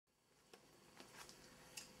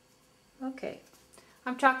Okay,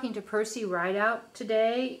 I'm talking to Percy Rideout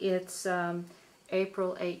today. It's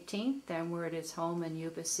April 18th and we're at his home in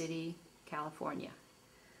Yuba City, California.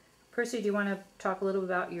 Percy, do you want to talk a little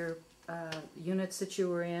about your units that you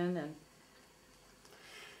were in?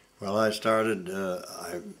 Well, I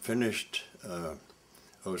finished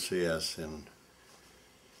OCS in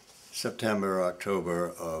September, October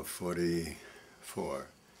of '44,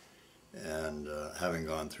 and having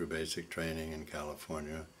gone through basic training in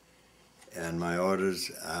California. And my orders,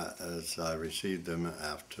 as I received them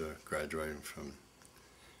after graduating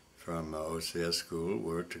from OCS school,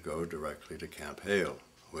 were to go directly to Camp Hale,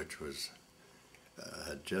 which was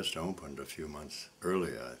had just opened a few months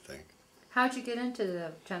earlier, I think. How'd you get into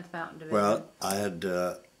the 10th Mountain Division? Well, I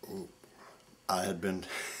had been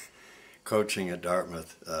coaching at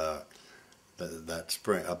Dartmouth that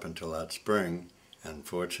spring, up until that spring, and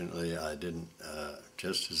fortunately I didn't,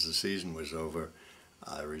 just as the season was over,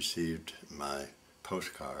 I received my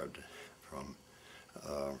postcard from,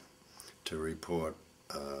 to report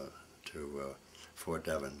to Fort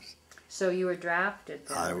Devens. So you were drafted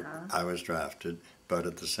then, huh? I was drafted, but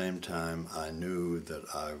at the same time I knew that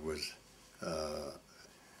I was,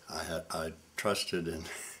 I trusted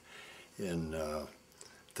in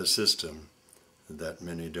the system that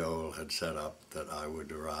Minnie Dole had set up, that I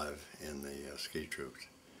would arrive in the ski troops.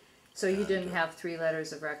 So you didn't have 3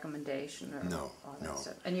 letters of recommendation or no, all that no.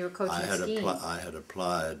 stuff? And you were coaching skiing? I had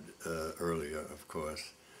applied earlier, of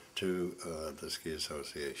course, to the Ski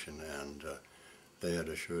Association, and they had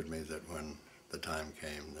assured me that when the time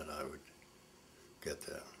came that I would get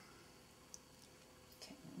there.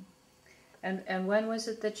 Okay. And when was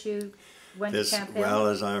it that you went to Camp Hale? Well,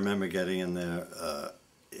 as I remember getting in there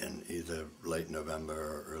in either late November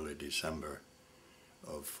or early December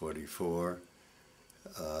of '44.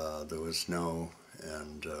 There was snow,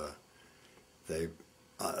 and they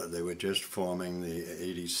were just forming the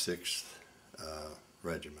 86th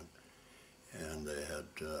Regiment, and they had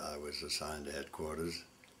I was assigned to headquarters,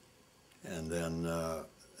 and then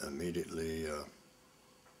immediately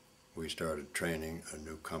we started training a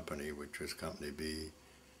new company, which was Company B,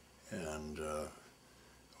 and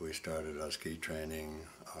we started our ski training,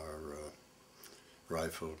 our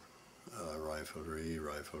riflery,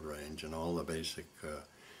 rifle range, and all the basic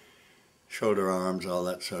shoulder arms, all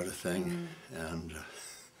that sort of thing, and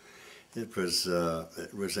it was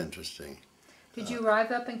interesting. Did you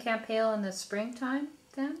arrive up in Camp Hale in the springtime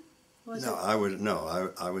then? I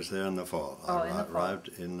was there in the fall. Oh, I arrived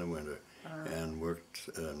in the winter and worked,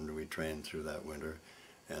 and we trained through that winter,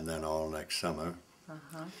 and then all next summer,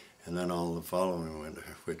 and then all the following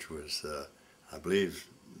winter, which was, I believe,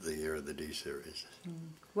 the year of the D series.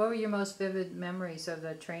 What were your most vivid memories of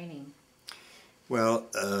the training? Well,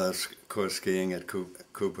 of course, skiing at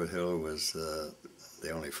Cooper Hill was the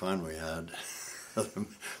only fun we had,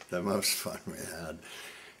 the most fun we had,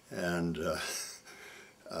 and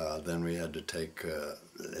then we had to take,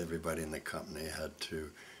 everybody in the company had to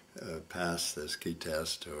pass the ski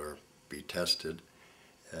test or be tested,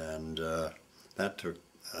 and that took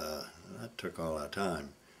all our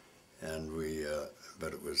time, and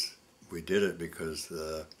but we did it because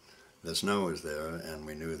the snow was there, and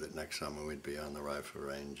we knew that next summer we'd be on the rifle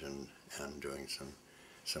range and doing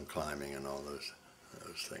some climbing and all those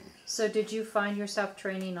things. So did you find yourself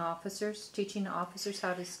training officers, teaching officers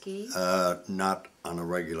how to ski? Not on a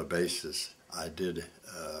regular basis. I did,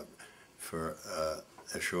 for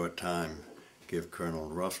a short time, give Colonel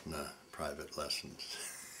Ruffner private lessons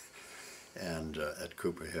and at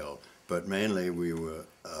Cooper Hill. But mainly we were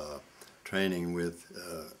training with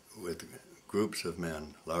groups of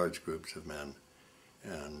men, large groups of men,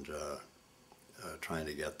 and trying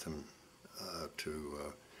to get them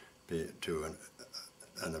to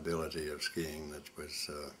an ability of skiing that was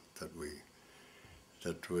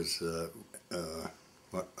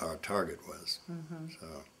what our target was.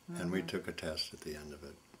 And we took a test at the end of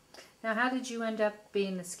it. Now, how did you end up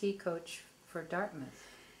being the ski coach for Dartmouth?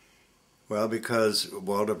 Well, because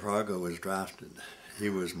Walter Praga was drafted. He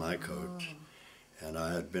was my coach. And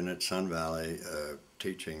I had been at Sun Valley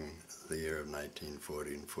teaching the year of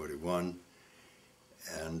 1940 and 41,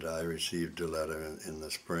 and I received a letter in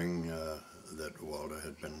the spring that Walter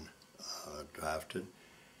had been drafted.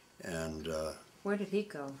 And where did he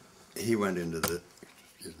go? He went into the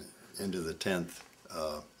 10th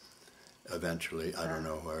eventually. I don't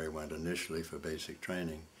know where he went initially for basic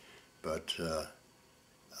training, but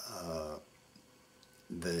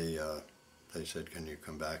they said, "Can you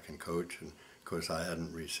come back and coach?" And of course, I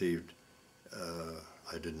hadn't received,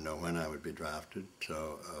 I didn't know when I would be drafted,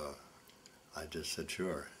 so I just said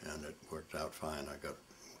sure, and it worked out fine. I got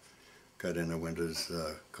got in a winter's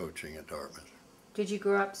coaching at Dartmouth. Did you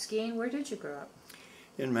grow up skiing? Where did you grow up?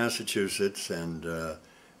 In Massachusetts, and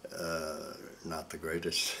not the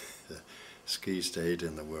greatest ski state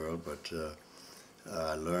in the world, but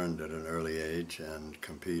I learned at an early age and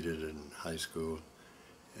competed in high school,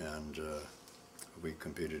 and we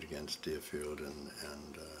competed against Deerfield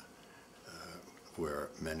and where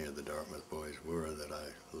many of the Dartmouth boys were that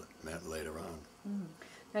I met later on. Mm.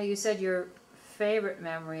 Now you said your favorite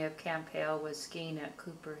memory of Camp Hale was skiing at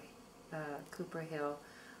Cooper Hill.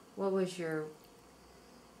 What was your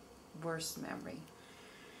worst memory?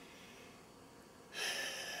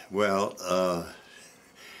 Well,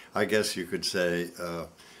 I guess you could say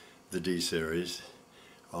the D series,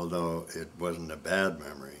 although it wasn't a bad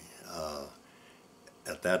memory.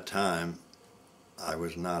 At that time, I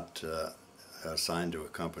was not assigned to a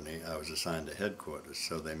company. I was assigned to headquarters,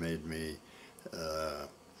 so they made me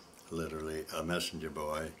literally a messenger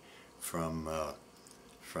boy from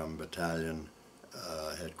battalion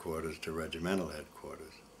headquarters to regimental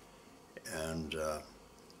headquarters, and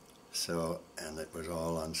and it was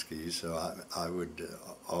all on skis. So I would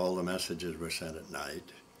all the messages were sent at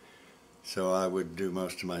night. So I would do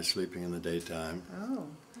most of my sleeping in the daytime. Oh.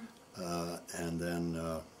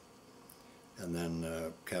 And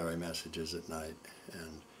then carry messages at night.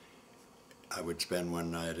 And I would spend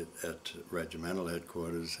one night at regimental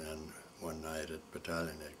headquarters and one night at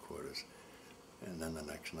battalion headquarters, and then the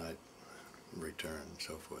next night return and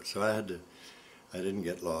so forth. So I didn't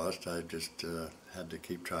get lost. I just had to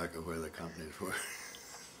keep track of where the companies were.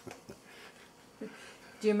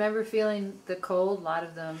 Do you remember feeling the cold? A lot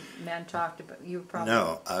of the men talked about. You were probably.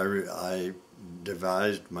 No, I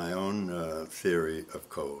devised my own theory of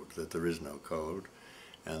cold, that there is no cold,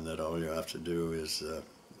 and that all you have to do is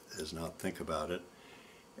not think about it,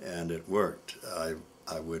 and it worked.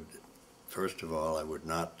 I would, first of all, I would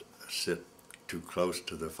not sit too close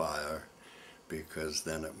to the fire, because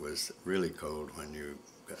then it was really cold when you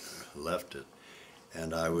left it,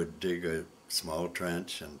 and I would dig a small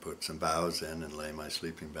trench and put some boughs in and lay my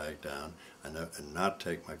sleeping bag down and not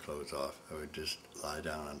take my clothes off. I would just lie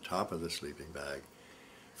down on top of the sleeping bag,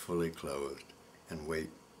 fully clothed, and wait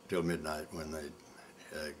till midnight when they'd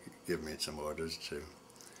give me some orders to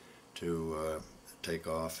take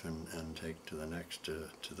off and take to the next, to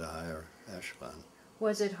the higher echelon.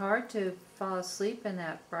 Was it hard to fall asleep in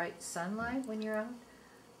that bright sunlight when you're out?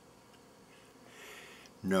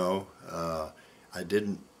 No, I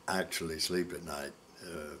didn't actually sleep at night,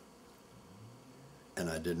 and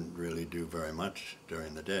I didn't really do very much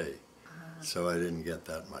during the day, so I didn't get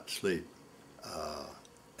that much sleep.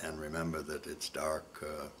 And remember that it's dark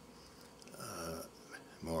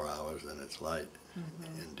more hours than it's light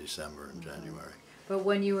in December and January. But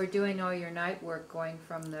when you were doing all your night work, going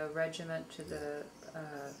from the regiment to the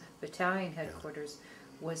battalion headquarters,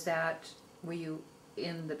 were you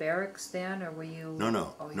in the barracks then, or were you?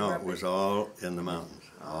 No, it was all in the mountains.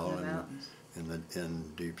 All in the mountains.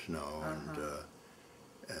 In deep snow,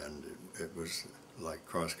 and it was like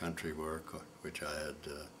cross-country work, which I had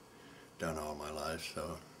done all my life,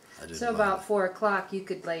 so I didn't mind. About 4 o'clock, you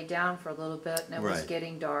could lay down for a little bit, and it was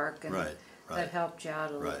getting dark, and right. that helped you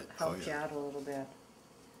out a little. You out a little bit.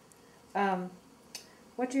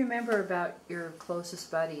 What do you remember about your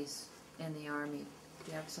closest buddies in the Army?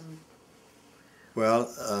 Do you have some? Well,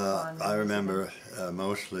 I remember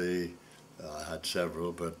mostly. I had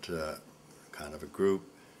several, but kind of a group.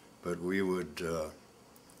 But we would.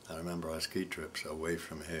 I remember our ski trips away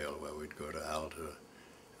from Hale, where we'd go to Alta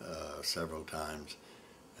several times,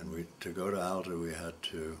 and to go to Alta we had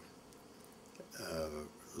to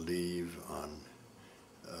leave on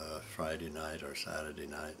Friday night or Saturday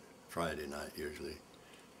night, Friday night usually,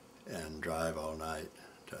 and drive all night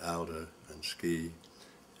to Alta and ski,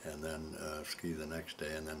 and then ski the next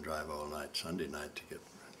day, and then drive all night Sunday night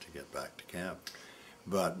to get back to camp.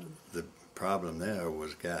 But the problem there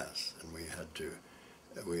was gas, and we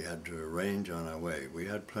had to arrange on our way. We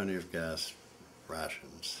had plenty of gas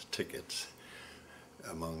rations, tickets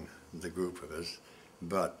among the group of us,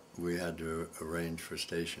 but we had to arrange for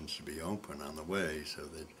stations to be open on the way, so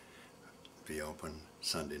they'd be open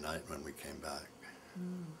Sunday night when we came back.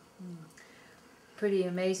 Mm-hmm. Pretty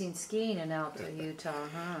amazing skiing in Alta, Utah,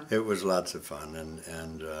 huh? It was lots of fun,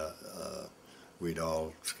 and we'd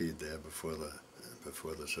all skied there before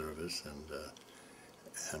the service,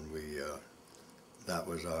 and we that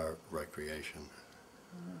was our recreation.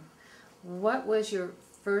 What was your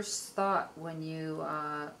first thought when you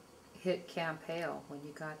hit Camp Hale, when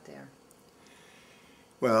you got there?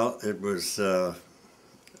 Well, it was, of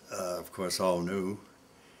course, all new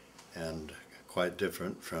and quite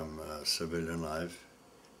different from civilian life.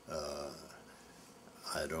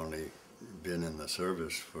 I'd only been in the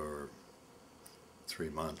service for 3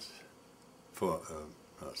 months,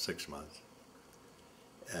 6 months,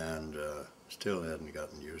 and still hadn't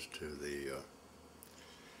gotten used to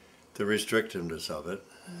the restrictiveness of it.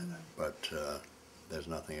 But there's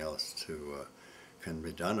nothing else can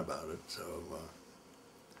be done about it, so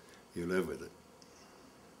you live with it.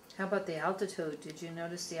 How about the altitude? Did you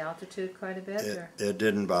notice the altitude quite a bit? It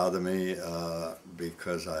didn't bother me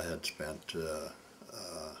because I had spent,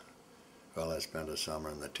 I spent a summer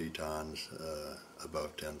in the Tetons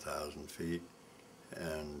above 10,000 feet,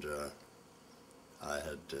 and I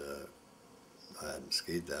hadn't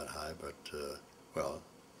skied that high, but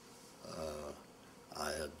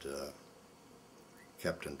I had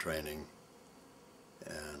kept in training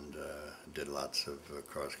and did lots of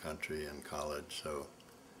cross country in college, so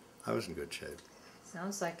I was in good shape.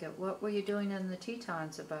 Sounds like it. What were you doing in the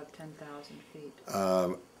Tetons above 10,000 feet?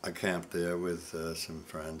 I camped there with some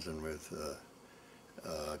friends and with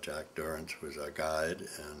Jack Durrance was our guide,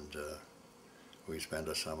 and we spent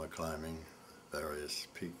a summer climbing various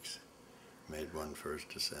peaks. Made one first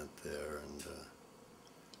descent there, and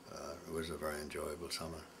it was a very enjoyable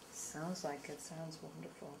summer. Sounds like it. Sounds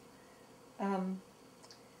wonderful.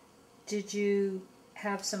 Did you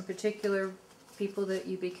have some particular people that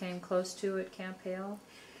you became close to at Camp Hale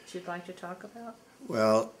that you'd like to talk about?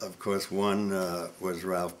 Well, of course, one was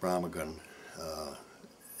Ralph Bromaghan,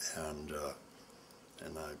 and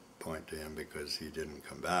I point to him because he didn't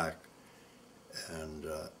come back, and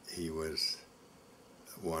he was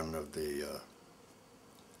one of the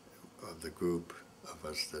group of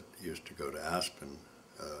us that used to go to Aspen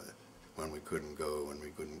when we couldn't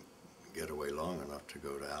get away long enough to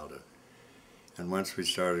go to Alda. And once we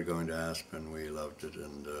started going to Aspen, we loved it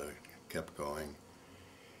and kept going.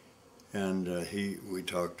 And we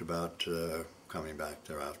talked about coming back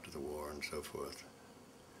there after the war and so forth.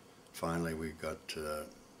 Finally, we got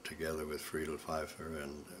together with Friedl Pfeifer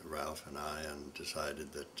and Ralph and I and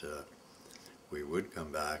decided that we would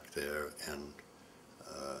come back there and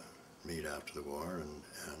meet after the war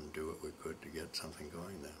and do what we could to get something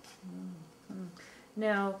going there. Mm-hmm.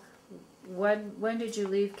 Now, when did you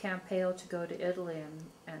leave Camp Hale to go to Italy,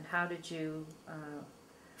 and how did you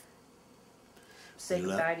say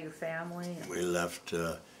goodbye to your family? We left,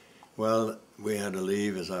 well, we had to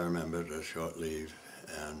leave, as I remember, a short leave,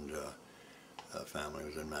 and family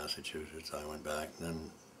was in Massachusetts. I went back and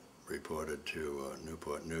then reported to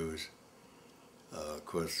Newport News. Of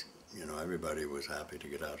course, you know, everybody was happy to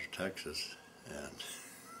get out of Texas, and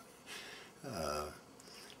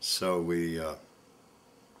so we,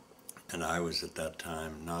 and I was at that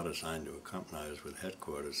time not assigned to a company, I was with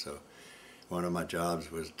headquarters, so one of my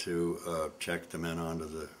jobs was to check the men onto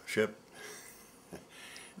the ship,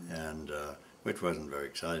 and which wasn't very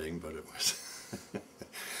exciting, but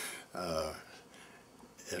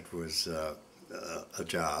it was a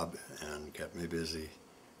job and kept me busy,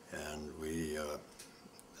 and we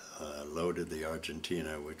loaded the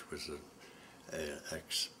Argentina, which was an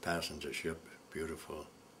ex-passenger ship, beautiful,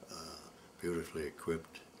 beautifully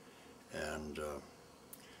equipped, and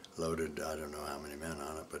loaded, I don't know how many men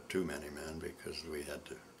on it, but too many men because we had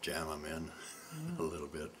to jam them in a little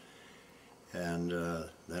bit. And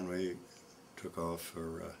then we took off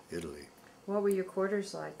for Italy. What were your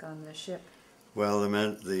quarters like on the ship? Well,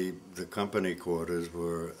 the company quarters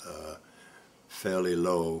were fairly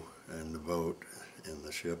low in the boat, in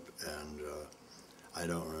the ship, and I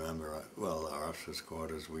don't remember, well, our officers'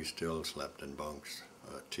 quarters, we still slept in bunks,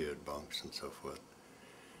 tiered bunks and so forth.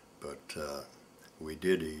 But we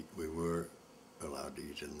did eat, we were allowed to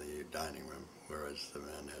eat in the dining room, whereas the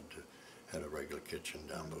men had a regular kitchen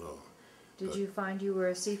down below. Did you find you were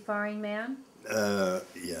a seafaring man?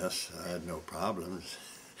 Yes, I had no problems.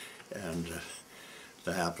 And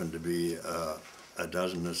there happened to be a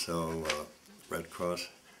dozen or so Red Cross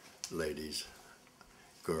ladies,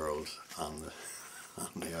 girls on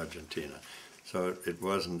the Argentina. So it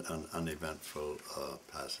wasn't an uneventful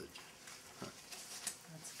passage.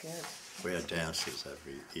 That's good. We had dances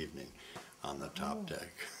every evening on the top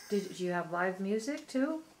deck. Did you have live music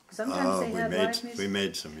too? Sometimes they had live music. We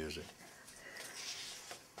made some music.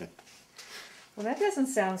 Well, that doesn't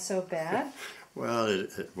sound so bad. Well,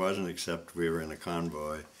 it wasn't, except we were in a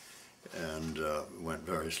convoy and went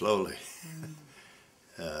very slowly.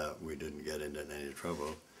 We didn't get into any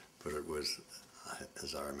trouble, but it was,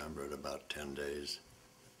 as I remember it, about 10 days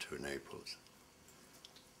to Naples.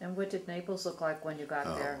 And what did Naples look like when you got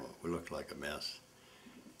there? Oh, it looked like a mess.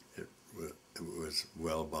 It was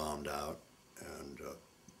well bombed out, and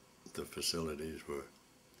the facilities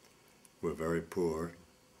were very poor.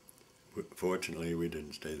 Fortunately, we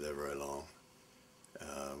didn't stay there very long.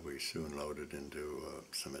 We soon loaded into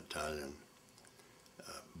some Italian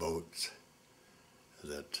boats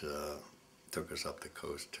that took us up the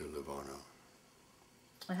coast to Livorno.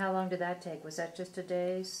 And how long did that take? Was that just a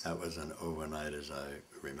day's? That was an overnight, as I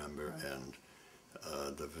remember, and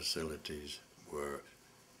the facilities were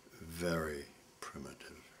very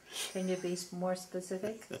primitive. Can you be more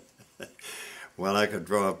specific? Well, I could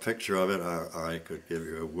draw a picture of it, or I could give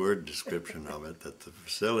you a word description of it. That the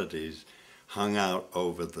facilities hung out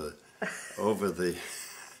over the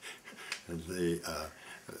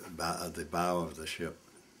bow of the ship,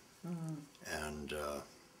 and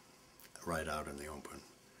right out in the open.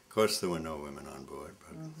 Of course, there were no women on board.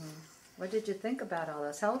 But What did you think about all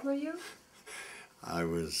this? How old were you? I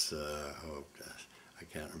was, I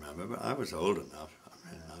can't remember, but I was old enough.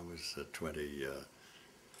 I mean, I was 20.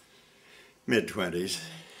 Mid-20s.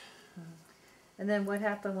 And then what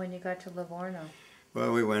happened when you got to Livorno?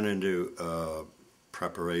 Well, we went into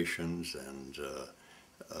preparations and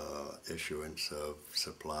issuance of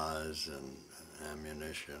supplies and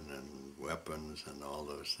ammunition and weapons and all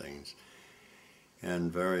those things.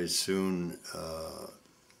 And very soon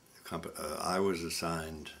I was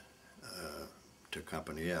assigned to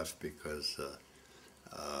Company F because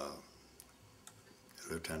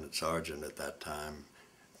Lieutenant Sergeant at that time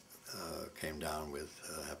came down with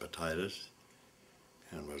hepatitis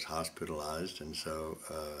and was hospitalized, and so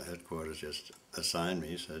headquarters just assigned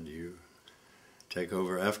me, said, you take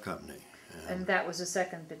over F Company. And that was the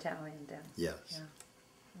 2nd Battalion then? Yes.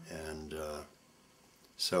 Yeah. And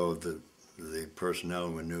so the personnel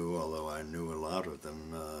we knew, although I knew a lot of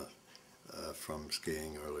them from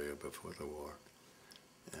skiing earlier before the war.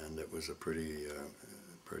 And it was a pretty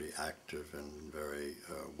active and very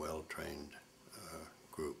well-trained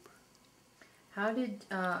group. How did,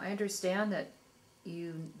 I understand that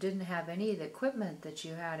you didn't have any of the equipment that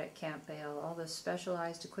you had at Camp Vale, all the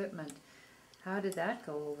specialized equipment. How did that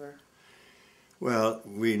go over? Well,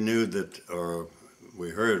 we knew that, or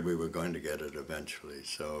we heard we were going to get it eventually,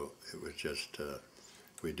 so it was just,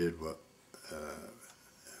 we did what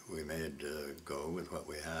we made go with what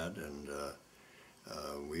we had, and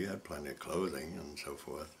we had plenty of clothing and so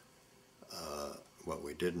forth. What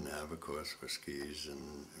we didn't have, of course, were skis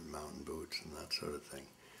and mountain boots and that sort of thing.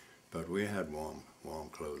 But we had warm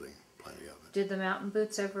clothing, plenty of it. Did the mountain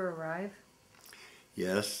boots ever arrive?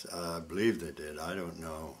 Yes, I believe they did. I don't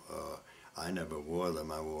know. I never wore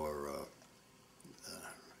them. I wore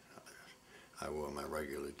my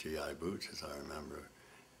regular GI boots, as I remember,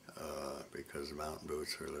 because the mountain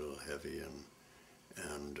boots were a little heavy,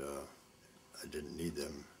 and I didn't need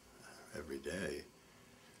them every day.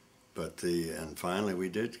 But and finally we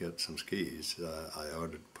did get some skis. I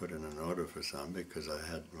put in an order for some because I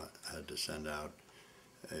had to send out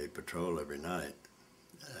a patrol every night,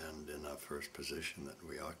 and in our first position that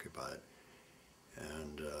we occupied.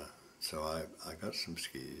 And so I got some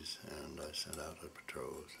skis and I sent out the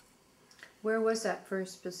patrols. Where was that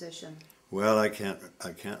first position? Well, I can't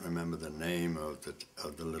remember the name of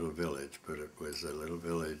the little village, but it was a little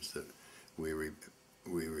village that we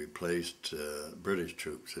replaced British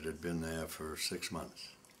troops that had been there for 6 months,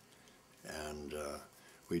 and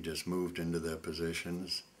we just moved into their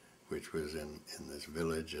positions, which was in this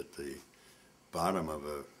village at the bottom of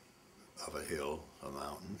a hill, a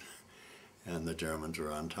mountain, and the Germans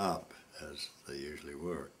were on top, as they usually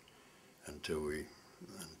were, until we,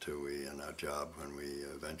 and our job when we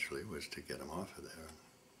eventually was to get them off of there.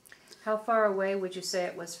 How far away would you say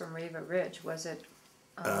it was from Riva Ridge? Was it?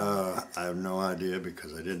 I have no idea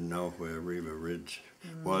because I didn't know where Riva Ridge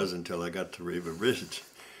was until I got to Riva Ridge.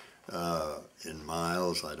 In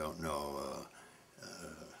miles, I don't know.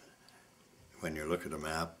 When you look at a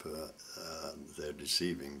map, they're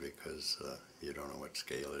deceiving because you don't know what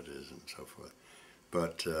scale it is and so forth.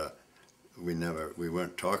 But we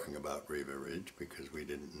weren't talking about Riva Ridge because we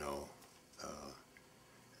didn't know.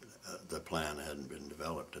 The plan hadn't been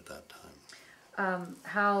developed at that time.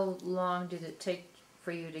 How long did it take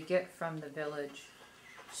for you to get from the village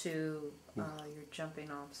to your jumping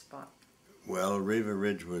off spot? Well, Riva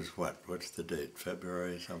Ridge was what? What's the date?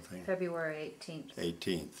 February something? February 18th.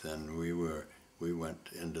 18th, and we went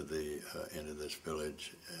into this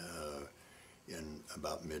village in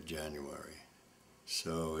about mid-January,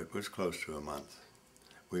 so it was close to a month.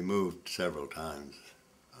 We moved several times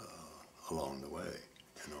along the way.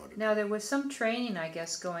 Now there was some training, I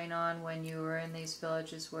guess, going on when you were in these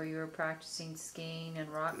villages where you were practicing skiing and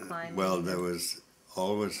rock climbing. Well, there was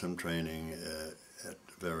always some training at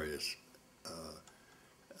various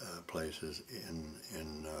places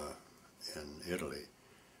in Italy.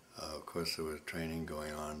 Of course, there was training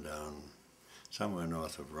going on down somewhere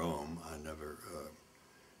north of Rome. I never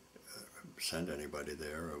sent anybody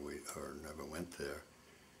there, or never went there.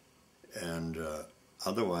 And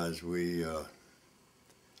otherwise, we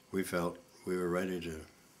felt we were ready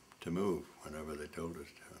to move whenever they told us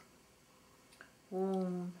to.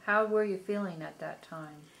 How were you feeling at that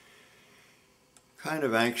time? Kind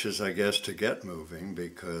of anxious, I guess, to get moving,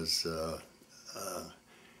 because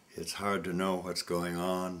it's hard to know what's going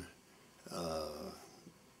on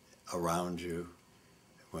around you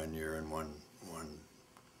when you're in one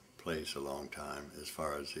place a long time, as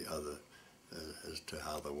far as the other, as to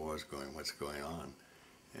how the war's going, what's going on.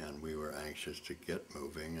 And we were anxious to get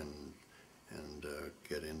moving and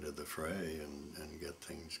get into the fray and get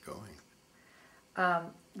things going.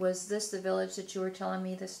 Was this the village that you were telling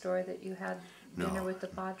me the story that you had dinner with the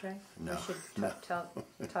Padre? No. We should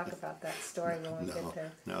talk about that story when we get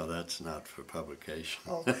there. No, that's not for publication.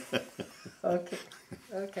 Oh, okay.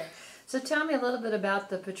 Okay. So tell me a little bit about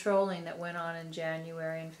the patrolling that went on in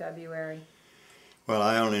January and February. Well,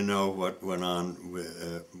 I only know what went on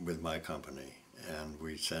with my company, and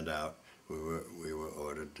we sent out. We were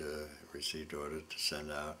ordered, received orders to send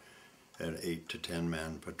out an 8 to 10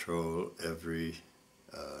 man patrol every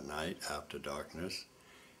night after darkness,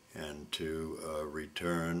 and to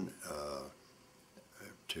return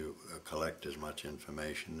to collect as much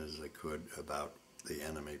information as they could about the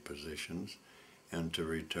enemy positions, and to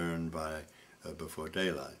return by before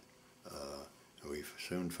daylight. We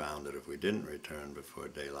soon found that if we didn't return before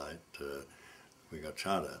daylight, we got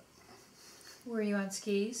shot at. Were you on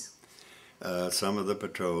skis? Some of the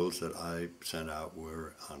patrols that I sent out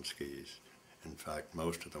were on skis. In fact,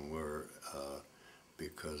 most of them were,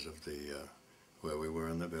 because of the where we were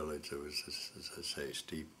in the village. There was this, as I say,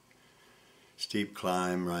 steep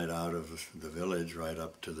climb right out of the village right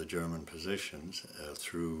up to the German positions,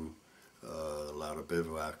 through a lot of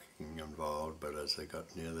bivouacking involved, but as they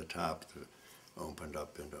got near the top, it opened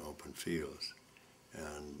up into open fields.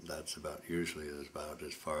 And that's usually about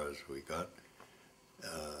as far as we got.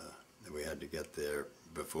 We had to get there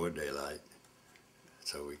before daylight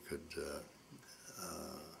so we could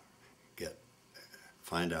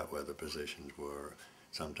find out where the positions were.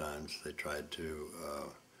 Sometimes they tried to,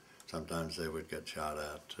 sometimes they would get shot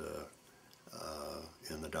at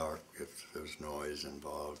in the dark if there was noise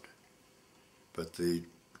involved. But the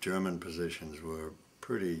German positions were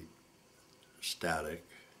pretty static.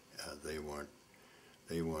 They weren't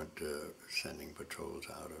sending patrols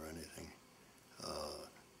out or anything.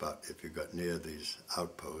 But if you got near these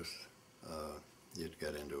outposts, you'd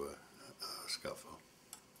get into a scuffle.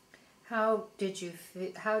 How did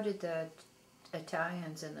the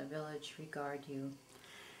Italians in the village regard you?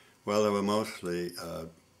 Well, there were mostly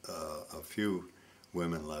a few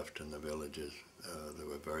women left in the villages. There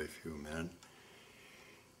were very few men.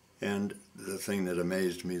 And the thing that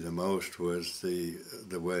amazed me the most was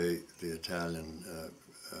the way the Italian,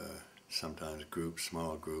 sometimes groups,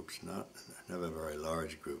 small groups, never very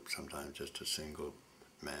large groups, sometimes just a single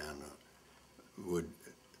man would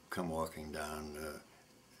come walking down,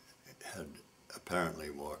 had apparently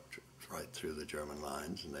walked right through the German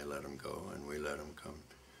lines, and they let him go, and we let him come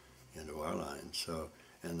into our lines. So,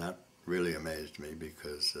 and that really amazed me,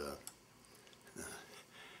 because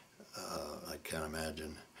I can't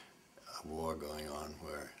imagine a war going on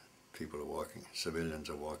where people are walking, civilians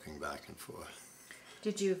are walking back and forth.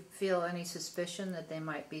 Did you feel any suspicion that they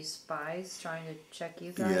might be spies trying to check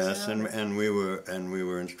you guys Yes, out? and we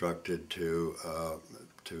were instructed to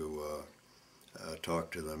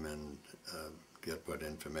talk to them and get what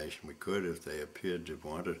information we could. If they appeared to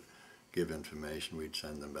want to give information, we'd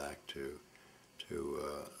send them back to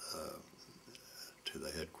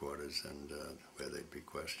the headquarters, and where they'd be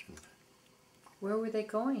questioned. Where were they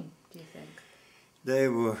going, do you think? They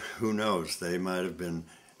were, who knows, they might have been,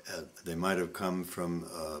 they might have come from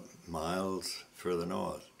miles further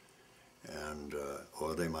north, and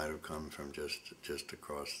or they might have come from just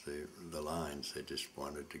across the lines. They just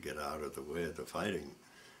wanted to get out of the way of the fighting,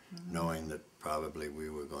 knowing that probably we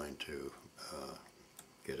were going to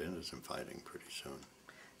get into some fighting pretty soon.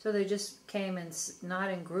 So they just came in, not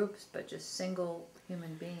in groups, but just single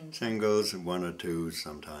human beings? Singles, one or two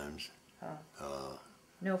sometimes.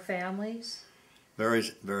 No families? Very,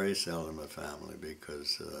 very seldom a family,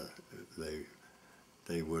 because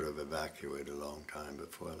they would have evacuated a long time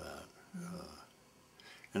before that.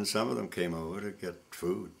 And some of them came over to get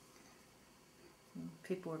food.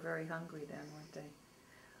 People were very hungry then, weren't they?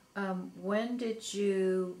 When did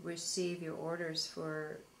you receive your orders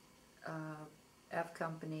for F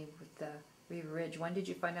Company with the River Ridge? When did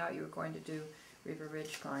you find out you were going to do River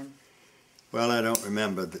Ridge climb? Well, I don't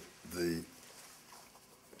remember the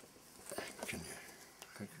can you,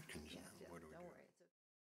 what do we do?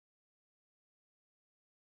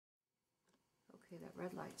 Okay, that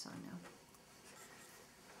red light's on now.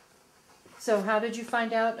 So how did you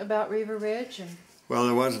find out about Riva Ridge? And Well,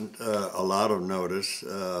 there wasn't a lot of notice.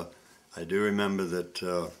 I do remember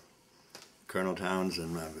that Colonel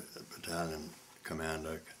Townsend, my battalion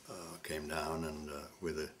commander, came down and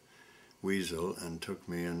with a weasel and took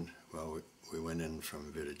me in. Well, we went in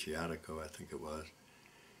from Vidigiatico, I think it was,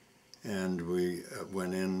 and we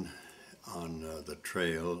went in on the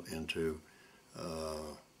trail into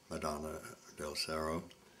Madonna del Cerro,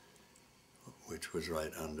 which was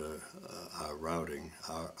right under our routing,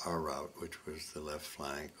 our route, which was the left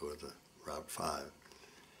flank, or the Route 5.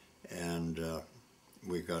 And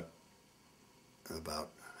we got about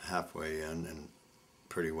halfway in and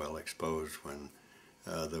pretty well exposed when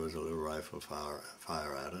there was a little rifle fire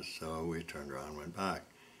at us, so we turned around and went back.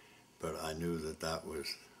 But I knew that that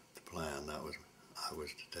was the plan. That was, I was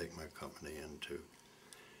to take my company into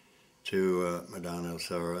Madonna del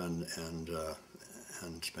Cerro and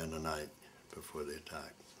spend a night before the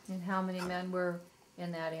attack. and how many men were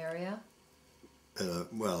in that area?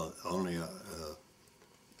 Well, only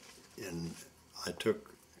I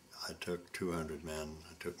took 200 men.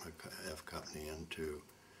 I took my F company into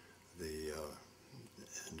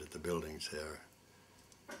the buildings there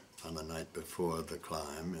on the night before the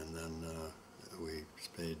climb, and then we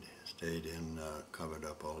stayed in, covered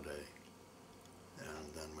up all day,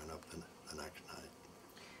 and then went up the next night.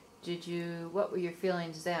 What were your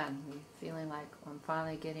feelings then? Were you feeling like, I'm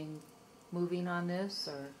finally getting moving on this,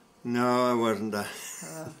 or? No, I wasn't.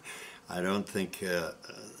 I don't think the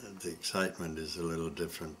excitement is a little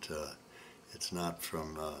different. It's not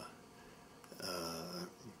from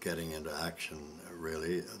getting into action,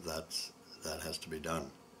 really. That has to be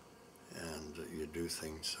done, and you do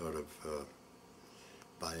things sort of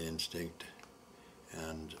by instinct,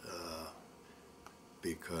 and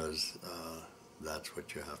because that's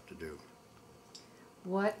what you have to do.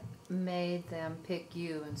 What made them pick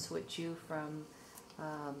you and switch you from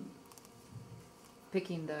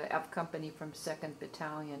picking the F Company from 2nd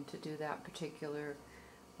Battalion to do that particular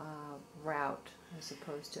route as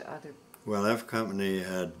opposed to other? Well, F Company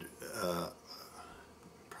had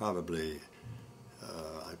probably,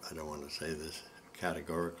 I don't want to say this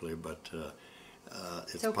categorically, but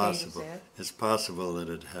it's okay possible. To say it. It's possible that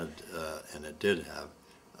it had, and it did have,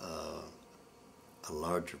 a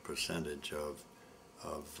larger percentage of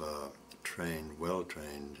trained,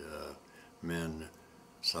 well-trained men,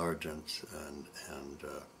 sergeants,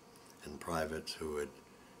 and privates who had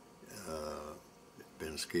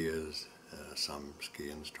been skiers, some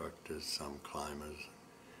ski instructors, some climbers,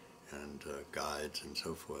 and guides, and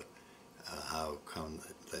so forth. How come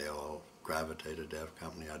they all gravitated to F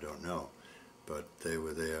Company, I don't know, but they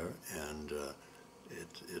were there, and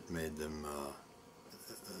it made them.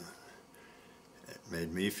 It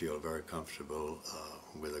made me feel very comfortable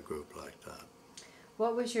with a group like that.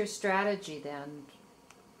 What was your strategy then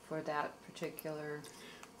for that particular?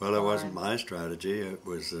 Well, it wasn't my strategy. It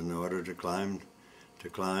was in order to climb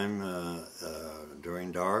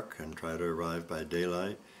during dark and try to arrive by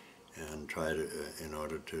daylight, and try to, in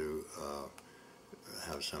order to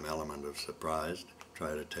have some element of surprise,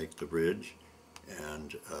 try to take the bridge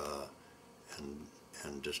and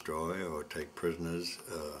destroy or take prisoners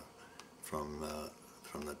from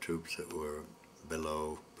the troops that were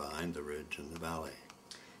behind the ridge in the valley.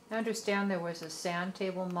 I understand there was a sand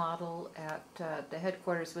table model at the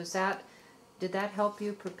headquarters. Did that help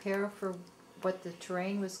you prepare for what the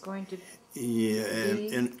terrain was going to Yeah,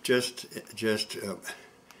 be? and just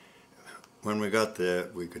when we got there,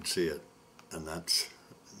 we could see it, and that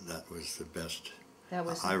was the best. That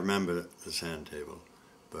was. I remember the sand table,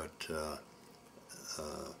 but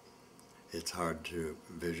it's hard to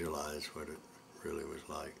visualize what it really was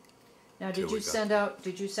like. Now, did you send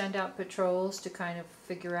out patrols to kind of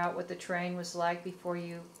figure out what the terrain was like before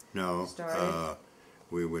you started?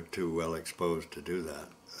 We were too well exposed to do that,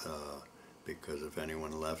 because if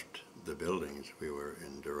anyone left the buildings, we were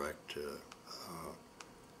in direct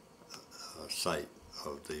sight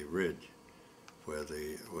of the ridge where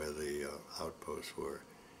the outposts were.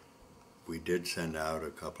 We did send out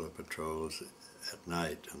a couple of patrols at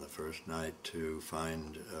night, on the first night, to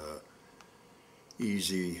find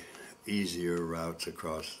easier routes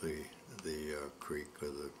across the creek or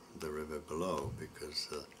the river below, because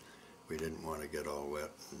we didn't want to get all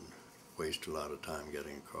wet and waste a lot of time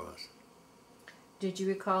getting across. Did you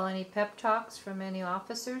recall any pep talks from any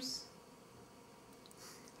officers?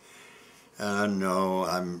 No,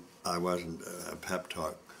 I wasn't a pep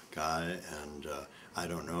talk guy, and I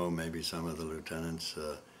don't know, maybe some of the lieutenants,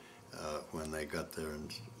 when they got their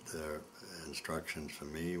instructions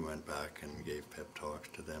from me, went back and gave pep talks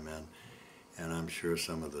to their men, and I'm sure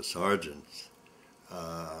some of the sergeants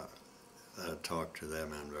talked to their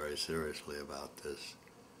men very seriously about this,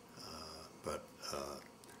 but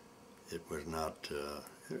it was not,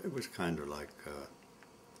 it was kind of like a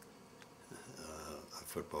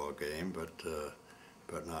football game, but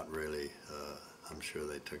not really. I'm sure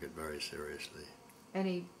they took it very seriously.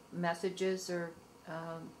 Any messages or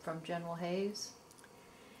from General Hayes?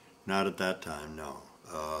 Not at that time, no,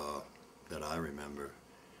 that I remember.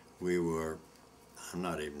 We were, I'm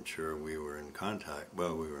not even sure we were in contact.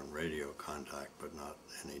 Well, we were in radio contact, but not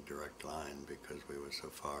any direct line because we were so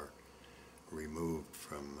far removed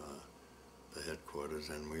from the headquarters,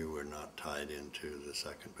 and we were not tied into the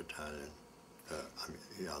 2nd Battalion.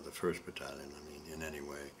 The 1st Battalion, in any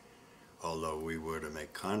way. Although we were to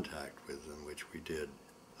make contact with them, which we did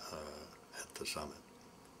at the summit.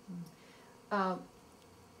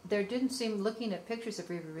 There didn't seem, looking at pictures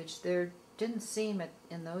of River Ridge, there didn't seem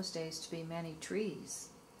in those days to be many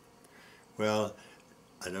trees. Well,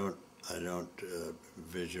 I don't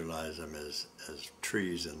visualize them as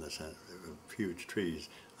trees in the sense of huge trees.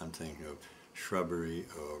 I'm thinking of shrubbery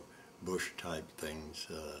or bush type things.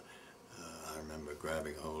 I remember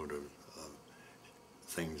grabbing hold of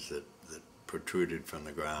things that protruded from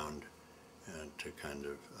the ground and to kind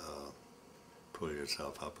of pull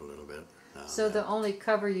yourself up a little bit. So the only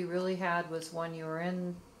cover you really had was when you were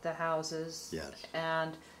in the houses. Yes.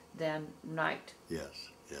 And then night. Yes,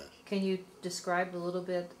 yes. Can you describe a little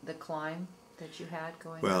bit the climb that you had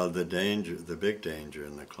going? Well, the big danger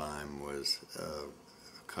in the climb was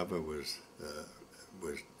cover was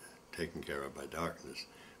taken care of by darkness,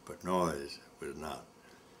 but noise was not.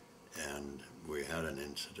 And we had an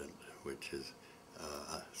incident, which is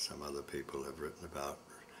some other people have written about,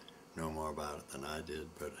 know more about it than I did,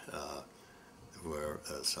 but where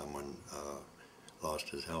someone lost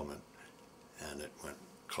his helmet, and it went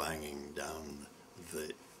clanging down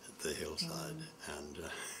the hillside, and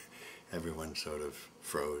everyone sort of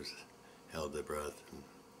froze, held their breath,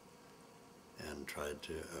 and tried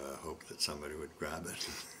to hope that somebody would grab it.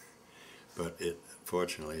 But it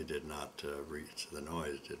fortunately did not reach, the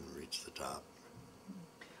noise didn't reach the top.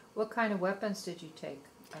 What kind of weapons did you take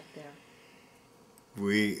up there?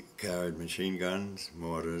 We carried machine guns,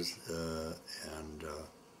 mortars, and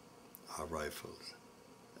our rifles.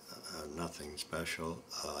 Nothing special.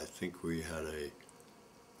 I think we had a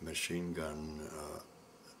machine gun,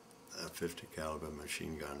 a 50 caliber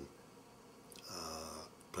machine gun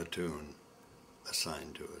platoon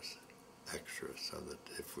assigned to us, extra, so that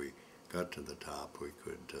if we got to the top,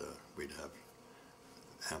 we'd have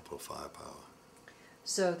ample firepower.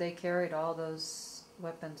 So they carried all those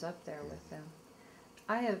weapons up there with them.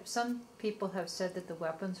 Some people have said that the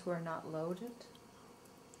weapons were not loaded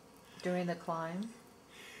during the climb.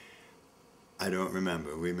 I don't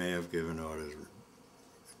remember. We may have given orders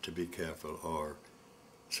to be careful, or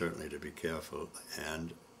certainly to be careful,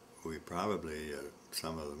 and we probably,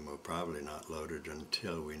 some of them were probably not loaded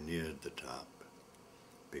until we neared the top,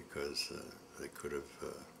 because they could have,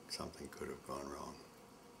 something could have gone wrong.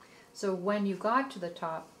 So when you got to the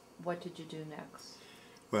top, what did you do next?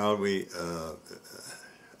 Well, we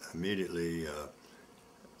immediately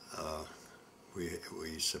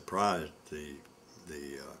we surprised the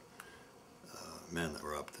men that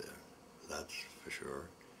were up there. That's for sure.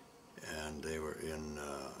 And they were in.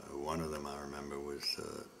 One of them, I remember, was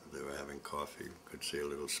they were having coffee. Could see a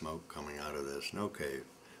little smoke coming out of their snow cave.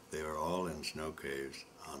 They were all in snow caves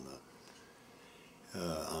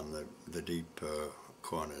on the deep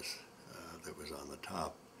cornice that was on the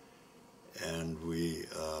top. And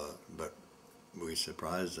but we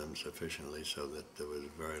surprised them sufficiently so that there was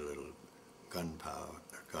very little gunfire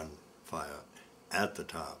at the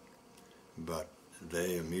top. But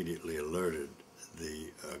they immediately alerted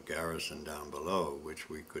the garrison down below, which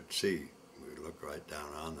we could see. We looked right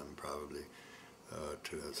down on them, probably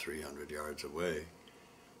 200 or 300 yards away,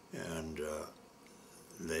 and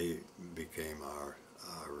they became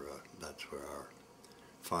that's where our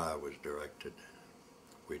fire was directed.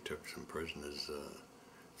 We took some prisoners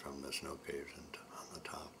from the snow caves on the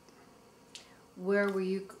top. Where were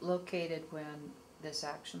you located when this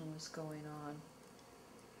action was going on?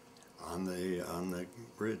 On the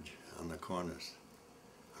bridge, on the cornice.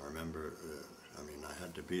 I remember. I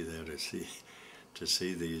had to be there to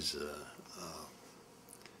see these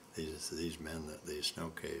men, these snow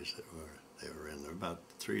caves that they were in. There were about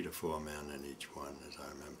 3 to 4 men in each one, as I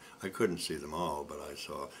remember. I couldn't see them all, but I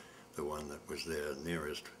saw the one that was there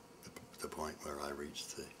nearest the point where I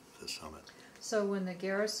reached the summit. So when the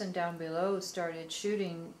garrison down below started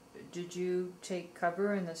shooting, did you take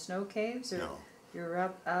cover in the snow caves, or No. you're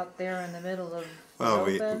up out there in the middle of the Well,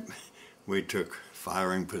 open? we took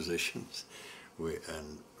firing positions,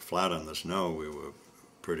 and flat on the snow we were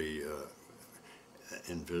pretty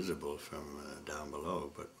invisible from down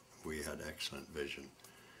below, but we had excellent vision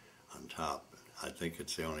on top. I think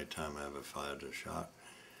it's the only time I ever fired a shot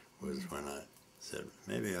was when I said,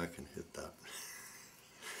 maybe I can hit that.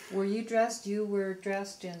 Were you dressed? You were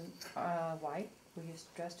dressed in white. Were you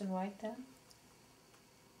dressed in white then?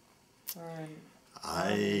 Or in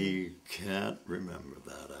I can't remember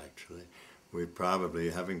that, actually. We probably,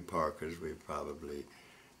 having parkas, we probably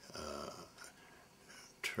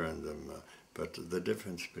turned them, but the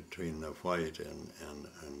difference between the white and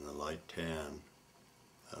the light tan,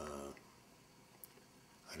 I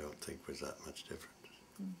don't think was that much different.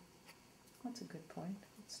 That's a good point.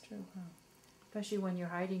 That's true, huh? Especially when you're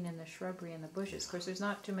hiding in the shrubbery and the bushes. Of course, there's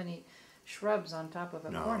not too many shrubs on top of a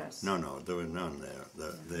cornice. No, there were none there.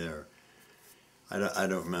 There, I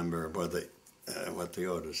don't remember what the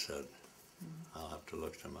orders said. I'll have to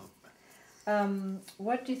look them up.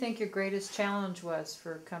 What do you think your greatest challenge was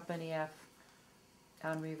for Company F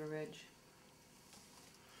on Riva Ridge?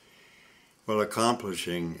 Well,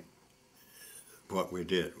 accomplishing what we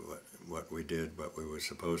did, what we were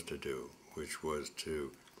supposed to do, which was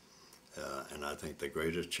to, and I think the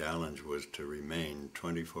greatest challenge was to remain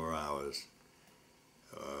 24 hours,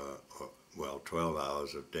 12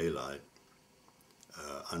 hours of daylight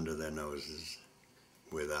under their noses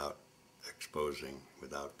without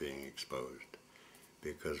being exposed.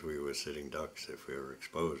 Because we were sitting ducks, if we were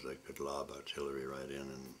exposed, they could lob artillery right in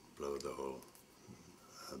and blow the whole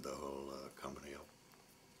company up.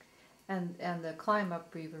 And the climb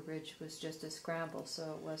up Riva Ridge was just a scramble,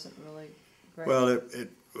 so it wasn't really very... Well,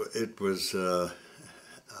 it was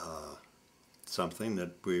something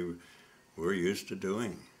that we were used to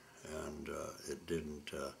doing, and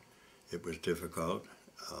it was difficult.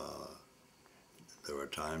 There were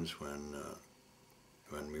times when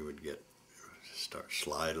we would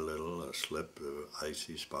slide a little or slip. There were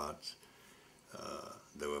icy spots.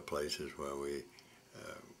 There were places where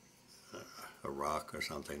a rock or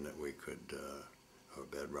something that we could, or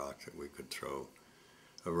bedrock that we could throw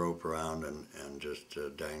a rope around and just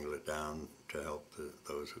dangle it down to help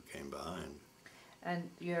those who came behind.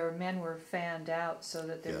 And your men were fanned out so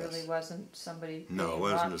that there really wasn't somebody no, it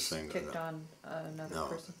wasn't a single, kicked on another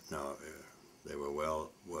person? No, they were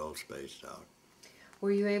well spaced out.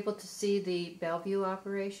 Were you able to see the Bellevue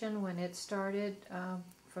operation when it started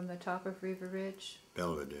from the top of Riva Ridge?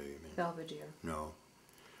 Belvedere, you mean? Belvedere. No.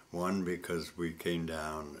 One, because we came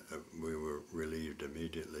down, we were relieved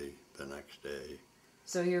immediately the next day.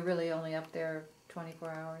 So you're really only up there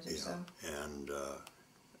 24 hours or so? And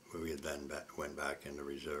we then went back into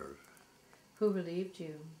reserve. Who relieved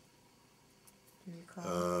you? Do you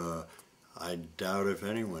recall? I doubt if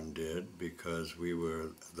anyone did, because we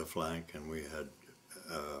were the flank and we had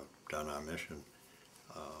done our mission.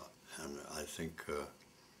 And I think,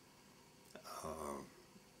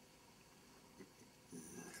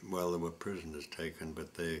 well, there were prisoners taken,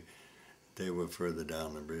 but they were further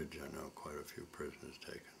down the ridge. I know quite a few prisoners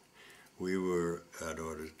taken. We were at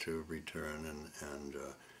orders to return, and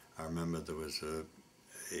I remember there was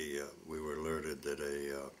we were alerted that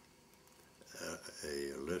a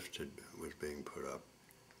lift was being put up,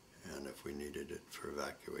 and if we needed it for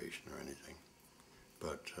evacuation or anything.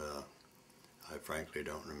 But I frankly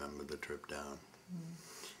don't remember the trip down.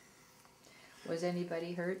 Was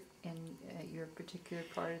anybody hurt in your particular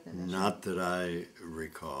part of the mission? Not that I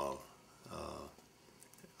recall,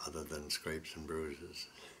 other than scrapes and bruises.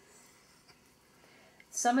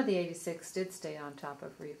 Some of the 86 did stay on top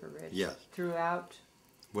of Riva Ridge. Yes. Throughout?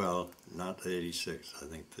 Well, not the 86. I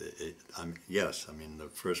think the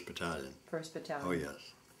 1st Battalion. 1st Battalion. Oh,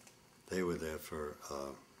 yes. They were there for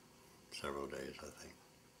several days, I think,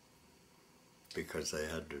 because they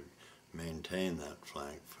had to maintain that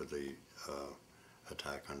flank for the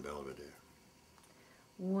attack on Belvedere.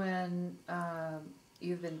 When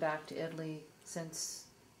you've been back to Italy since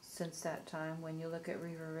that time, when you look at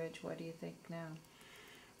Riva Ridge, what do you think now?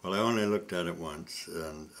 Well, I only looked at it once,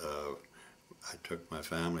 and I took my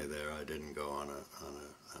family there. I didn't go on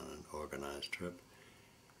an organized trip,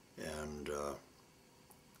 and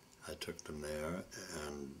I took them there,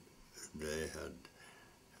 and they had.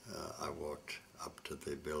 I walked up to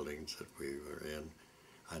the buildings that we were in.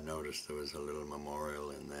 I noticed there was a little memorial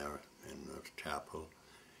in there in the chapel,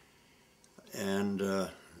 and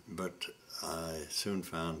but I soon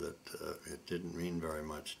found that it didn't mean very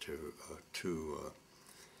much to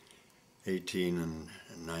 18 and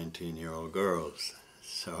 19-year-old girls.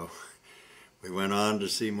 So we went on to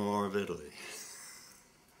see more of Italy.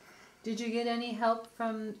 Did you get any help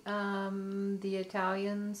from the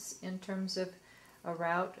Italians in terms of a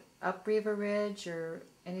route up Riva Ridge, or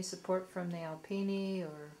any support from the Alpini,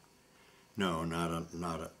 or? No, not at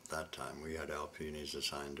that time. We had Alpinis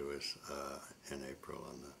assigned to us in April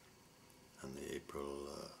on the April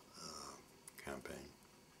campaign.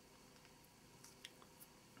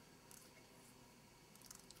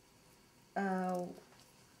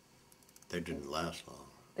 They didn't last long.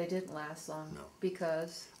 They didn't last long? No.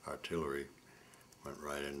 Because? Artillery went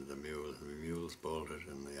right into the mules. The mules bolted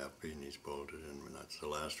and the Alpinis bolted, and that's the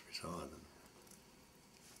last we saw of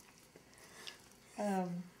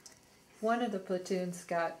them. One of the platoons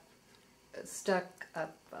got stuck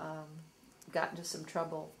up, got into some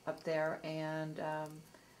trouble up there, and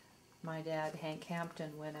my dad, Hank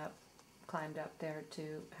Hampton, climbed up there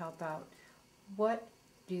to help out. What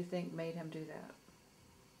do you think made him do that?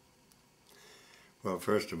 Well,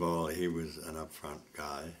 first of all, he was an upfront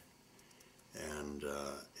guy, and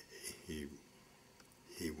he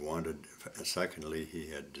wanted. Secondly, he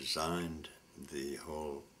had designed the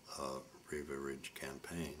whole Riva Ridge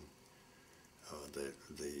campaign,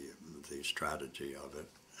 the strategy of it,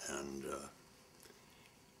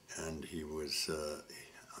 and he was.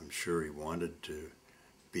 I'm sure he wanted to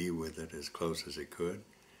be with it as close as he could,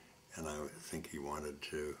 and I think he wanted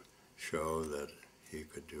to show that he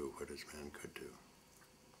could do what his men could do.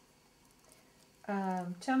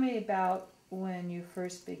 Tell me about when you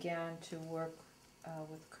first began to work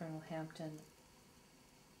with Colonel Hampton.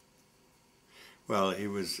 Well, he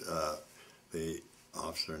was the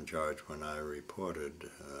officer in charge when I reported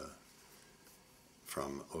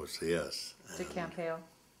from OCS. To Camp Hale?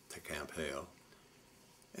 To Camp Hale.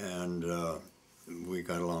 And we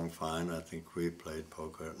got along fine. I think we played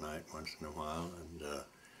poker at night once in a while,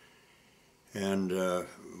 and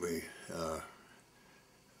we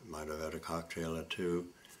might have had a cocktail or two,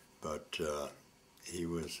 but he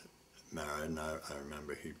was married, and I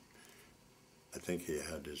remember I think he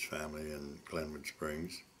had his family in Glenwood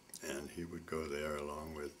Springs, and he would go there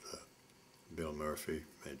along with Bill Murphy,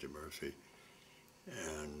 Major Murphy,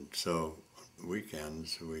 and so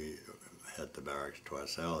weekends we had the barracks to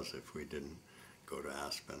ourselves if we didn't go to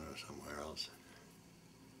Aspen or somewhere else.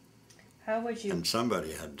 How would you? And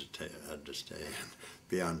somebody had to stay and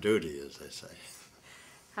be on duty, as they say.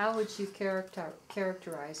 How would you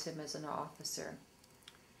characterize him as an officer?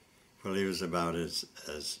 Well, he was about as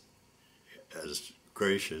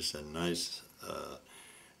gracious and nice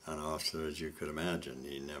an officer as you could imagine.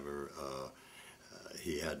 He never.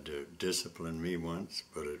 He had to discipline me once,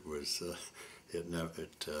 but it was it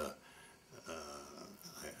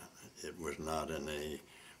was not in a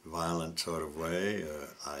violent sort of way.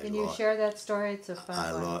 Can you share that story? It's a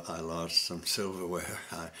fun one. I lost some silverware.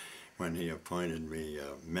 When he appointed me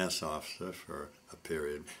mess officer for a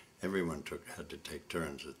period, everyone had to take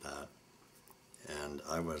turns at that, and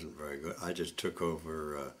I wasn't very good. I just took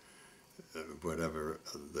over whatever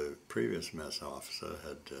the previous mess officer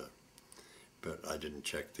had, but I didn't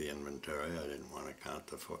check the inventory. I didn't want to count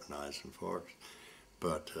the knives and forks,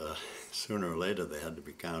 but sooner or later they had to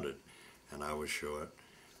be counted, and I was short,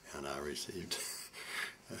 and I received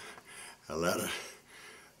a letter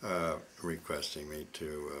requesting me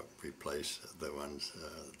to replace the ones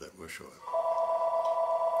that were short.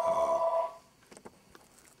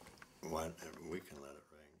 We can let it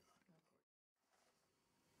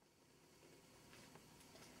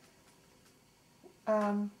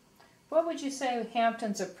ring. What would you say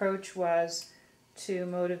Hampton's approach was to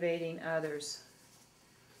motivating others?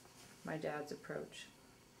 My dad's approach.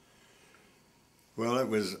 Well, it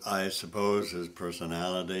was, I suppose, his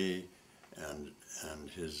personality and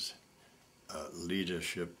his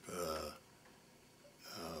leadership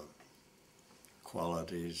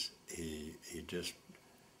qualities. He just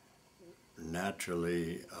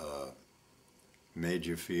naturally made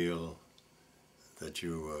you feel that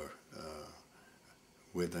you were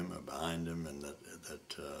with him or behind him, and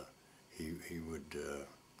that he would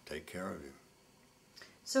take care of you.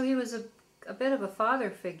 So he was a bit of a father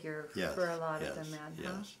figure yes, for a lot yes, of the men, yes,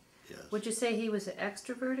 huh? Yes. Would you say he was an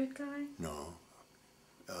extroverted guy? No.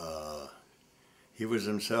 He was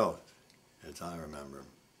himself, as I remember him.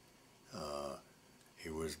 He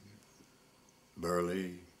was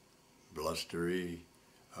burly, blustery.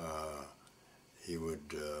 He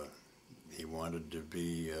wanted to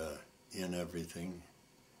be in everything.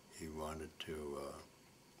 He wanted to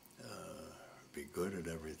be good at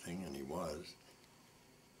everything, and he was.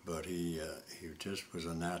 But he just was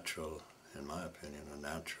a natural, in my opinion, a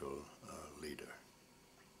natural leader.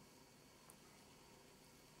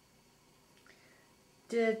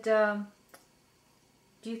 Did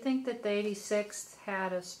do you think that the 86th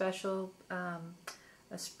had a special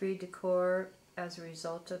esprit de corps as a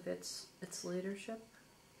result of its leadership?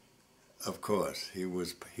 Of course, he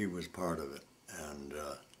was part of it, and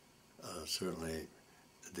certainly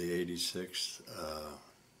the 86th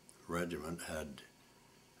Regiment had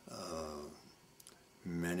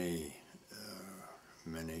many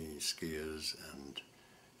skiers and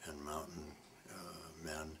mountain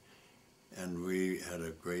men, and we had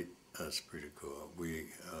a great esprit de corps. We,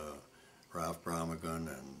 Ralph Bramagon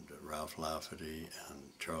and Ralph Lafferty and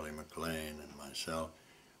Charlie McLean and myself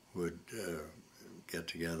would get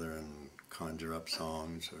together and conjure up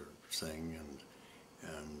songs or sing,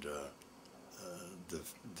 and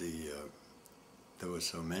there were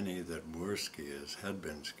so many that were skiers, had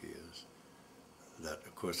been skiers, that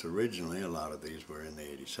of course originally a lot of these were in the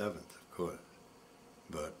 87th, of course,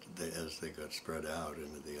 but as they got spread out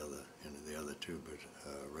into the other two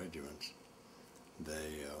regiments,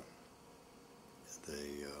 they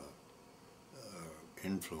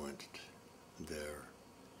influenced their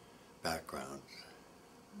backgrounds.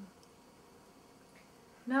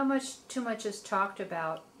 Not too much is talked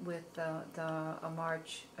about with the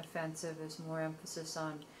March offensive. Is more emphasis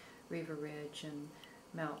on Riva Ridge and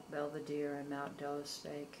Mount Belvedere and Mount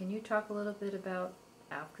Delospe. Can you talk a little bit about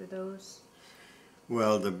after those?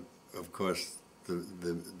 Well, of course,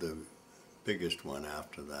 the biggest one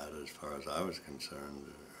after that, as far as I was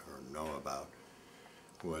concerned or know about,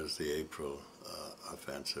 was the April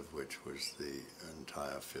offensive, which was the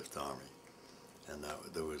entire Fifth Army, and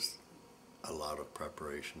there was a lot of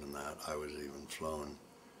preparation in that. I was even flown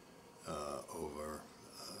over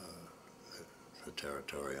the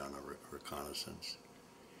territory on a reconnaissance,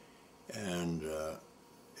 and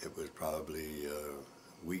it was probably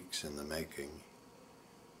weeks in the making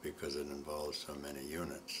because it involved so many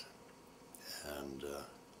units, and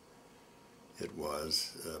it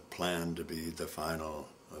was planned to be the final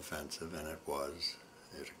offensive, and it was.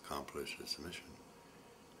 It accomplished its mission.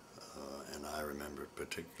 And I remember it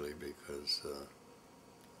particularly because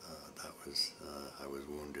I was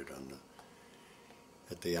wounded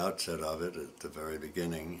at the outset of it, at the very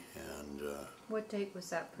beginning, and what date was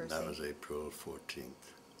that, Percy? That was April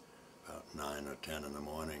 14th, about 9 or 10 in the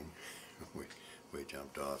morning. we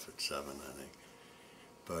jumped off at 7, I think.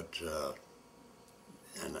 But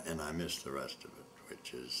and I missed the rest of it,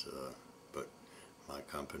 which is. But my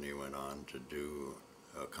company went on to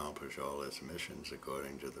accomplish all its missions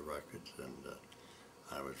according to the records, and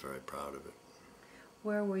I was very proud of it.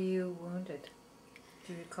 Where were you wounded?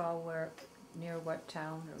 Do you recall near what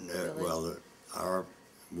town or village? Well,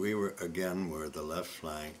 we were the left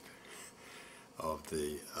flank of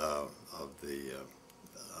the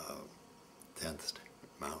 10th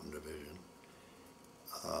Mountain Division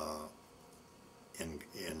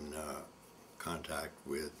in contact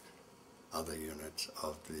with other units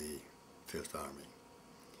of the Fifth Army.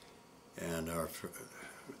 And our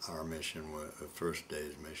mission, the first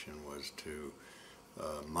day's mission, was to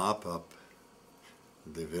mop up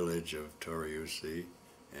the village of Torriusi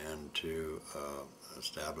and to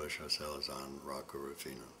establish ourselves on Rocco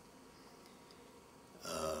Rufino.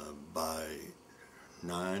 By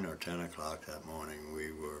 9 or 10 o'clock that morning,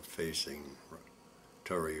 we were facing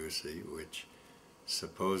Torriusi, which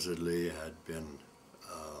supposedly had been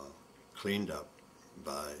cleaned up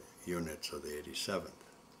by units of the 87th,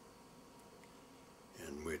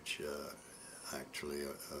 in which actually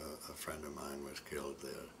a friend of mine was killed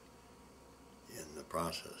there in the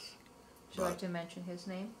process. Would you like to mention his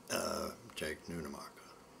name? Jake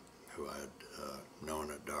Nunemarker, who I had known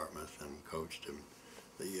at Dartmouth and coached him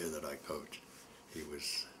the year that I coached. He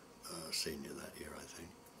was senior that year, I think.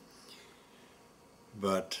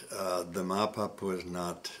 But the mop-up was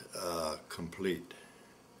not complete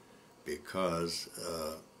because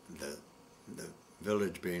the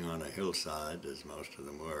village being on a hillside, as most of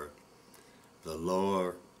them were, the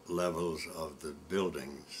lower levels of the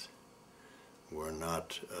buildings were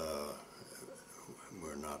not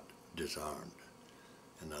disarmed.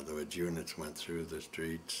 In other words, units went through the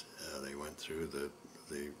streets, they went through the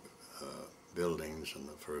buildings and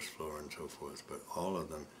the first floor and so forth, but all of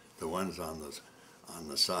them, the ones on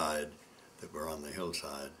the side that were on the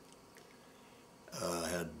hillside,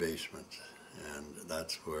 had basements, and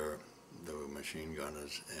that's where the machine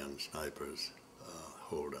gunners and snipers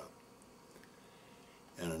holed up.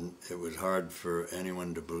 And it was hard for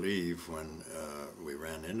anyone to believe when we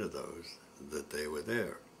ran into those that they were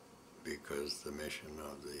there, because the mission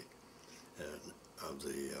of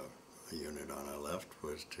the unit on our left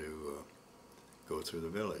was to go through the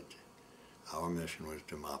village. Our mission was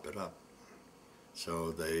to mop it up.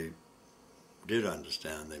 So they did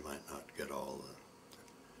understand they might not get all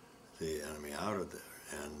the enemy out of there,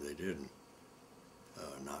 and they didn't.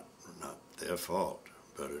 Not their fault,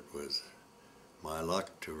 but it was my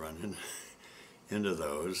luck to run into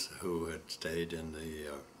those who had stayed in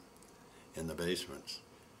the basements.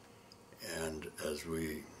 And as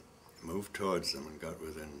we moved towards them and got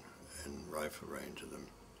within rifle range of them,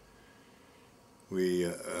 we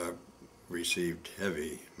received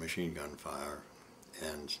heavy machine gun fire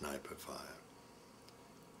and sniper fire.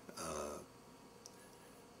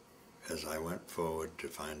 As I went forward to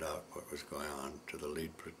find out what was going on to the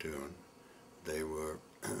lead platoon, they were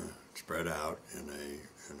spread out in a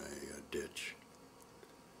ditch,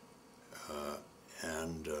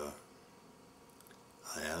 and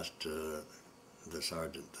I asked the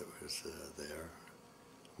sergeant that was there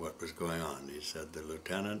what was going on. He said the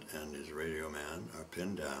lieutenant and his radio man are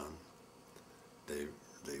pinned down. They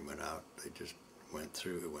went out. They just went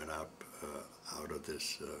up out of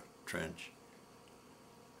this trench,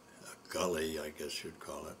 a gully, I guess you'd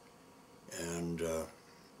call it, and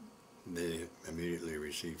they immediately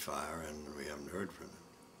received fire, and we haven't heard from them.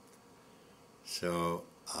 So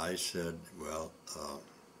I said, well,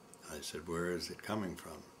 where is it coming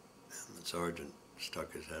from? And the sergeant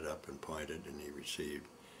stuck his head up and pointed, and he received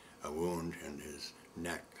a wound in his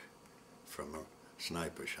neck from a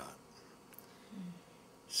sniper shot. Mm.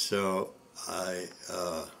 So I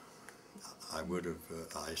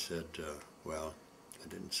said, well, I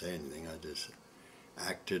didn't say anything. I just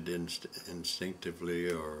acted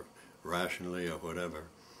instinctively or rationally or whatever,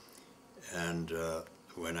 and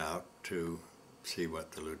went out to see what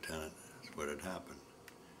had happened.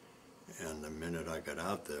 And the minute I got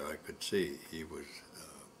out there, I could see he was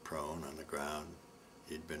prone on the ground.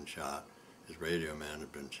 He'd been shot. His radio man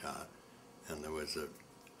had been shot, and there was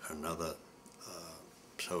another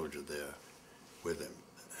soldier there with him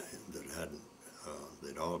that hadn't.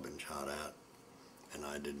 They'd all been shot at, and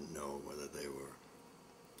I didn't know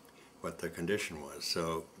what their condition was.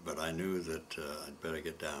 So, but I knew that I'd better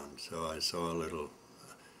get down. So I saw a little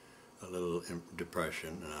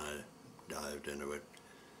depression, and I dived into it.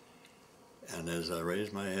 And as I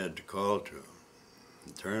raised my head to call to him,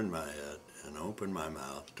 and turned my head and opened my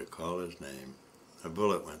mouth to call his name, a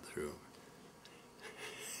bullet went through.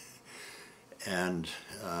 And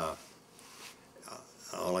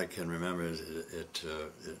all I can remember is it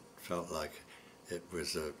felt like it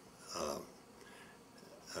was a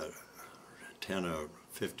 10 or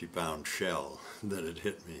 50-pound shell that had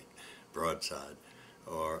hit me broadside.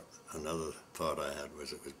 Or another thought I had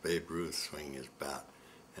was it was Babe Ruth swinging his bat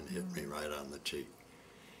and hit me right on the cheek.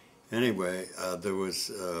 Anyway, there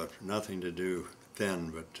was nothing to do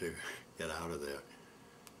then but to get out of there.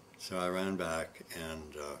 So I ran back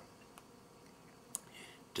and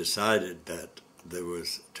decided that there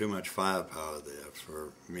was too much firepower there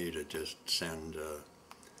for me to just send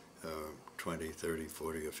 20, 30,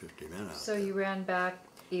 40, or 50 men out So there. you ran back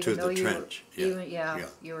even to though the you trench. were,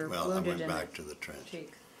 you were well, wounded I went in back the to the trench.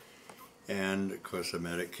 cheek. And of course the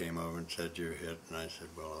medic came over and said, "You're hit." And I said,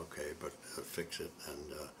 "Well, okay, but fix it."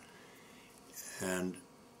 And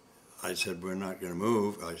I said, "We're not going to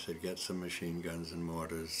move." I said, "Get some machine guns and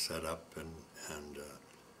mortars set up and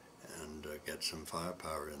get some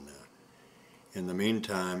firepower in there." In the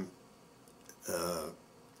meantime, not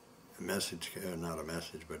a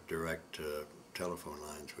message, but direct telephone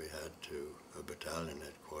lines we had to a battalion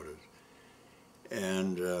headquarters.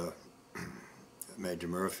 And Major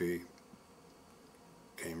Murphy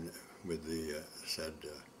came with said,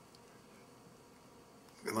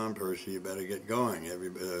 "Come on, Percy, you better get going.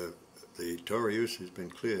 The Torrius has been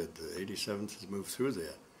cleared. The 87th has moved through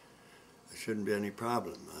there. There shouldn't be any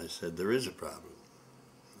problem." I said, "There is a problem."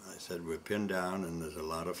 I said, "We're pinned down and there's a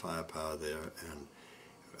lot of firepower there, and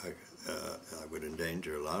I would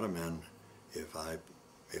endanger a lot of men if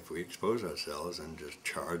we expose ourselves and just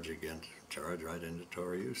charge right into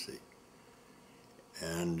Torriusi."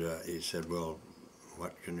 And he said, "Well,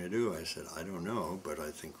 what can you do?" I said, "I don't know, but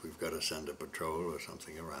I think we've got to send a patrol or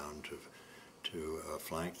something around to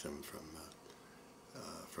flank them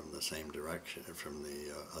from the same direction, from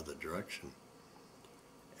the other direction."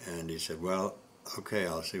 And he said, "Well, okay,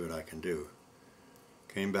 I'll see what I can do."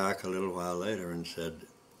 Came back a little while later and said,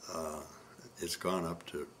 "It's gone up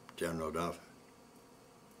to General Duff."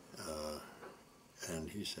 And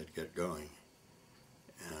he said, "Get going."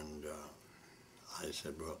 And I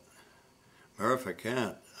said, "Well, Murph, I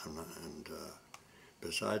can't." And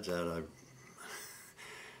besides that,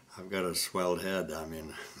 I've got a swelled head. I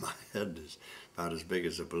mean, my head is about as big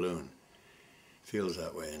as a balloon. Feels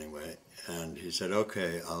that way anyway. And he said,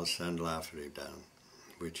 "Okay, I'll send Lafferty down,"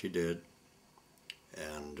 which he did.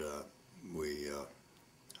 And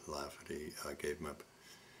Lafferty gave him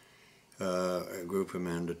a group of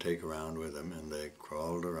men to take around with him, and they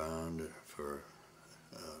crawled around for,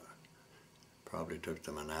 probably took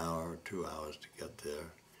them an hour or 2 hours to get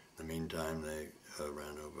there. In the meantime, they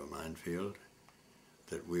ran over a minefield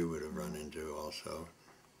that we would have run into also,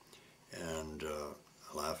 and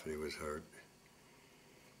Lafferty was hurt.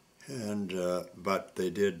 And but they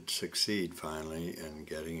did succeed finally in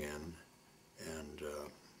getting in and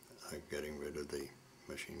getting rid of the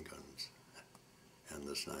machine guns and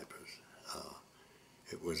the snipers.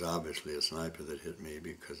 It was obviously a sniper that hit me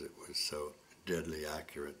because it was so deadly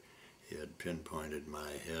accurate. He had pinpointed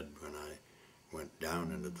my head when I went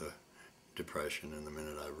down into the depression, and the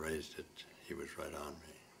minute I raised it, he was right on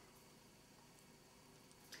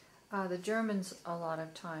me. The Germans a lot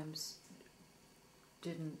of times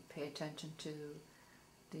didn't pay attention to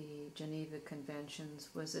the Geneva Conventions.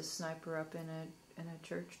 Was this sniper up in a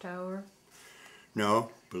church tower?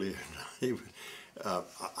 No, believe it or not,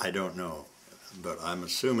 I don't know, but I'm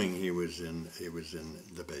assuming he was in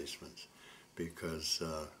the basements, because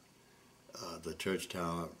the church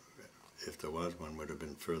tower, if there was one, would have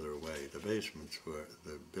been further away. The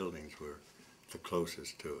buildings were the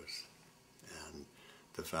closest to us, and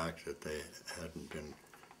the fact that they hadn't been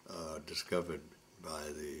discovered by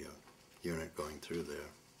the unit going through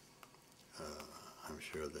there, I'm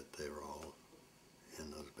sure that they were all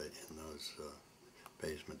in those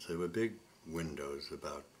basements. There were big windows,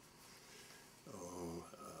 about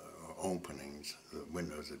openings. The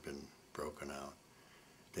windows had been broken out.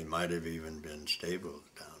 They might have even been stables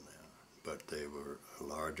down there, but they were a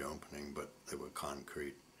large opening, but they were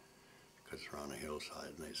concrete because they're on a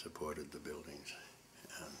hillside and they supported the buildings,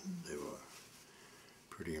 and they were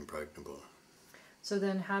pretty impregnable. So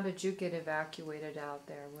then how did you get evacuated out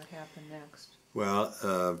there? What happened next? Well,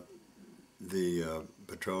 the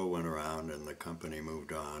patrol went around and the company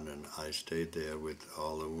moved on, and I stayed there with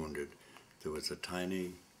all the wounded. There was a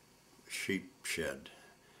tiny sheep shed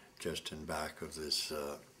just in back of this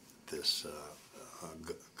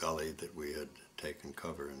gully that we had taken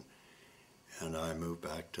cover in, and I moved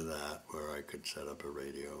back to that where I could set up a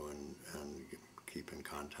radio and keep in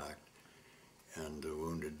contact. And the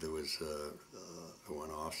wounded, there was one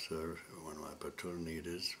officer, one of my platoon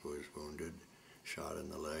leaders was wounded, shot in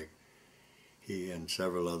the leg. He and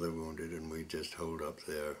several other wounded, and we just holed up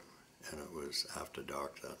there, and it was after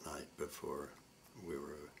dark that night before we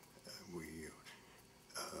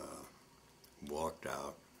walked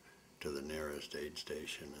out to the nearest aid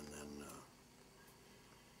station,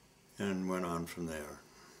 and went on from there.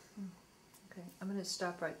 Okay, I'm going to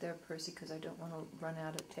stop right there, Percy, because I don't want to run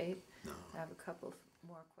out of tape. No. I have a couple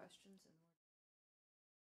more questions.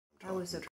 How was the